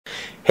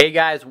Hey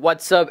guys,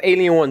 what's up?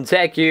 Alien One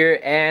Tech here,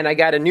 and I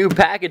got a new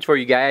package for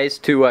you guys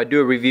to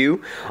do a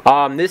review.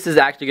 This is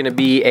actually going to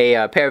be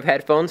a pair of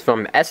headphones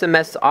from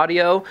SMS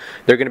Audio.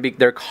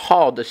 They're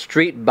called the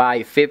Street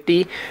by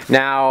 50.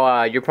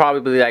 Now you're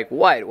probably like,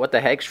 what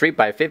the heck, Street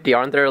by 50?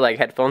 Aren't there like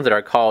headphones that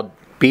are called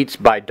Beats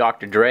by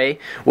Dr. Dre?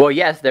 Well,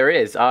 yes, there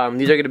is. These are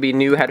going to be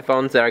new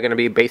headphones that are going to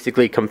be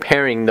basically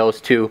comparing those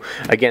two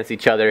against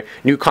each other.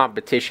 New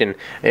competition,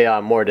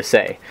 more to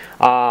say.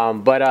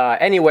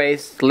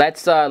 Anyways,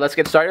 let's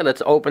get started.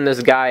 Let's open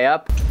this guy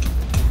up.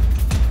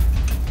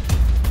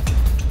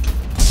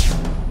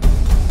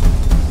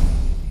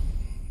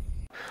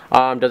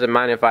 Doesn't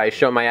mind if I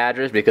show my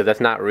address because that's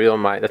not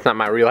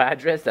my real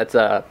address. That's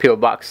a PO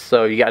box.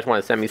 So you guys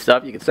want to send me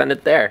stuff, you can send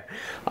it there.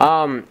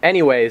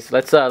 Anyways,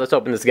 let's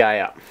open this guy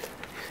up.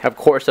 Of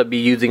course, I'll be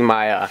using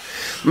my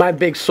my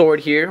big sword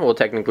here. Well,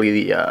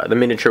 technically the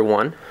miniature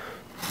one.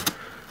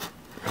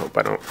 Hope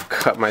I don't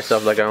cut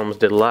myself like I almost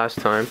did last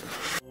time.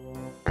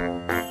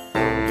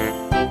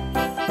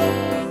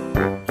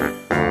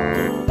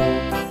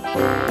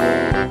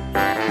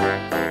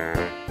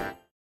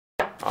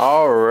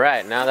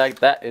 Alright, now that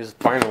that is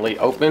finally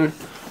open,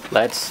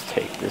 let's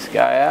take this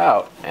guy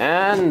out.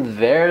 And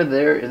there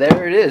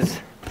it is.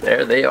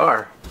 There they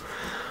are.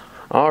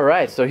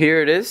 Alright, so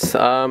here it is.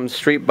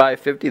 Street by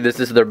 50. This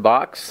is their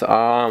box.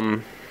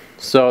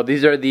 So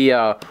these are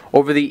the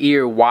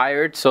over-the-ear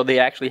wired. So they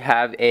actually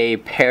have a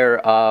pair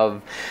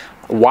of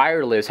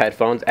wireless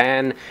headphones,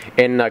 and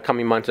in the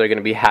coming months they're going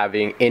to be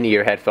having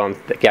in-ear headphones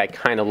that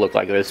kind of look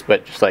like this,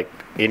 but just like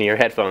in-ear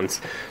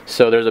headphones.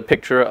 So there's a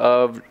picture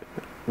of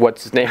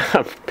what's his name?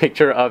 A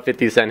picture of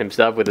 50 Cent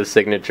himself with his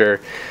signature,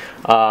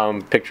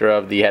 picture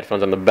of the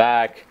headphones on the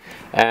back,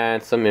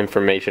 and some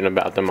information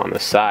about them on the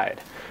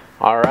side.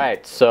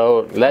 Alright,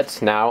 so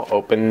let's now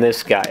open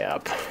this guy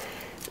up.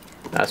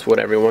 That's what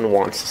everyone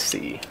wants to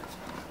see.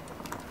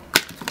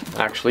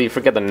 Actually,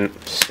 forget the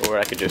sword,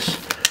 I could just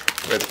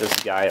rip this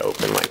guy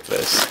open like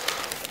this.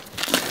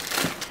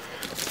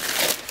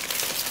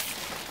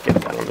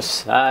 Get that on the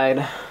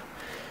side.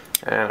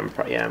 And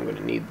I'm going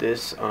to need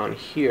this on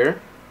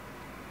here.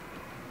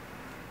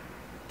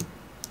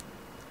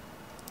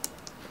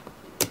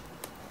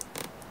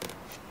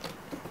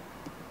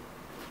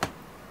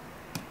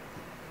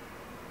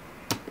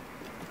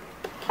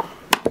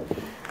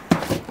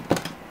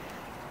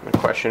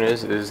 Question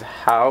is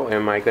how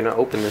am I gonna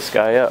open this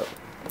guy up?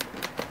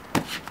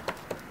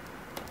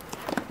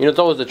 You know, it's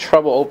always the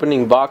trouble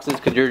opening boxes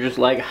because you're just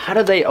like, how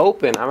do they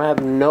open? I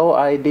have no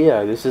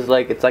idea. This is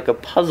like, it's like a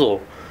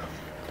puzzle.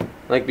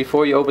 Like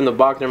before you open the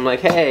box, I'm like,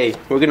 hey,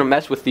 we're gonna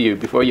mess with you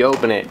before you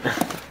open it.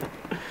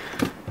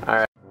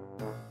 Alright.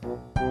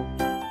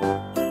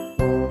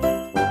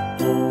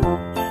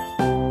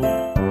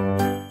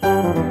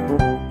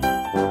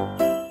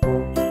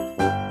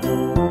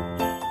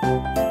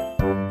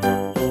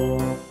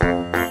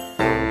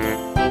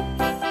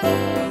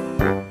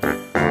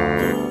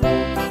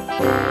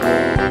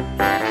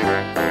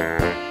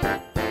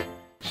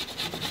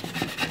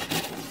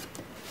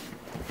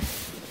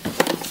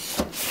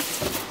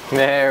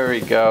 There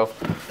we go.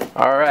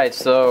 Alright,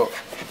 so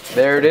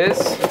there it is.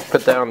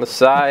 Put that on the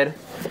side.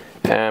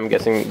 And I'm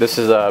guessing this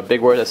is a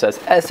big word that says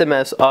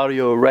SMS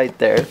Audio right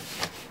there.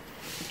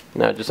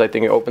 Now just I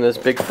think you open this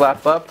big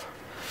flap up.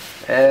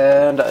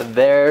 And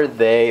there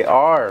they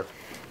are.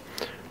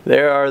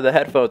 There are the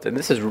headphones, and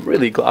this is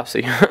really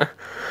glossy.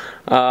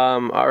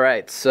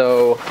 Alright,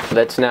 so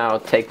let's now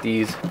take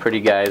these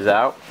pretty guys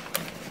out.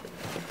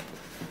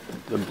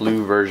 The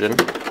blue version.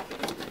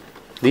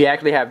 They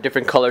actually have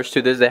different colors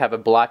to this. They have a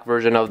black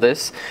version of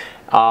this,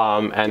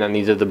 and then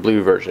these are the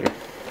blue version.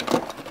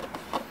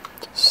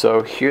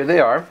 So here they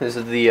are. This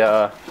is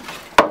the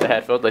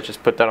headphones. Let's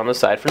just put that on the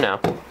side for now.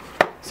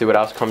 See what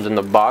else comes in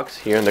the box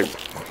here in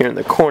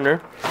the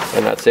corner,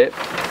 and that's it.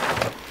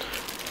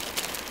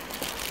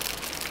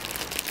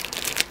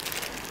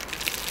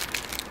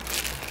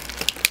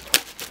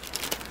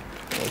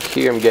 And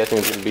here I'm guessing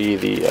it's gonna be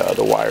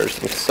the wires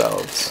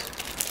themselves.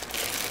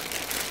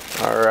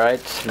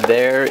 Alright,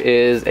 there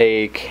is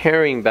a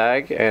carrying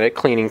bag and a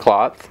cleaning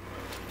cloth.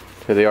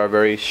 So they are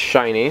very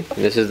shiny.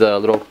 This is the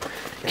little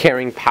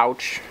carrying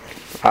pouch.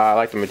 I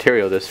like the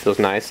material. This feels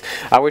nice.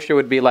 I wish it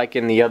would be like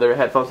in the other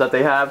headphones that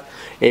they have.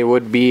 It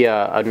would be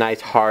a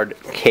nice hard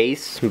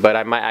case, but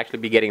I might actually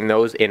be getting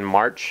those in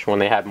March when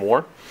they have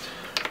more.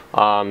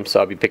 So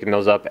I'll be picking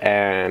those up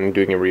and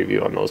doing a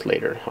review on those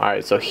later.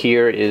 Alright, so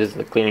here is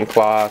the cleaning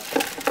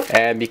cloth.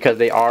 And because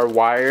they are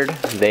wired,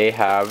 they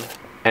have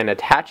an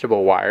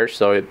attachable wire,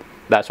 so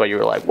that's why you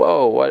were like,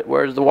 whoa,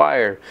 where's the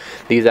wire?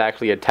 These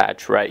actually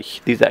attach right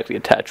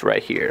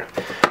here.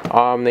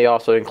 They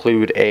also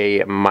include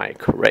a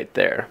mic right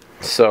there.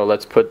 So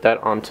let's put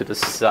that onto the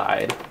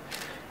side.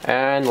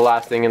 And the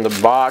last thing in the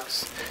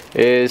box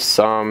is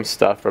some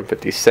stuff from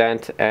 50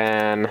 Cent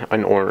and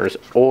an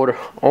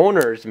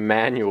owner's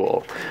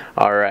manual.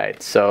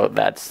 Alright, so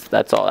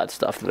that's all that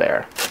stuff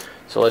there.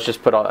 So let's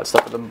just put all that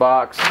stuff in the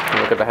box and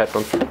look at the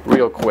headphones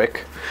real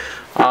quick.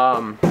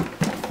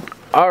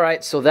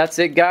 Alright, so that's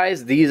it,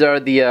 guys. These are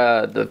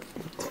the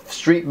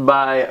Street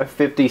by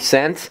 50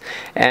 cents,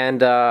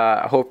 and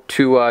I hope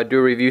to do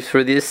reviews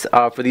for these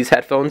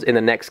headphones in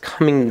the next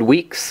coming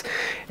weeks,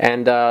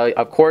 and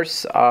of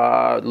course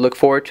look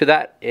forward to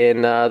that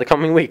in the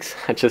coming weeks.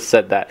 I just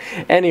said that.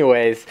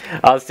 Anyways,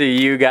 I'll see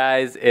you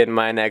guys in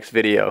my next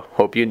video.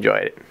 Hope you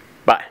enjoyed it.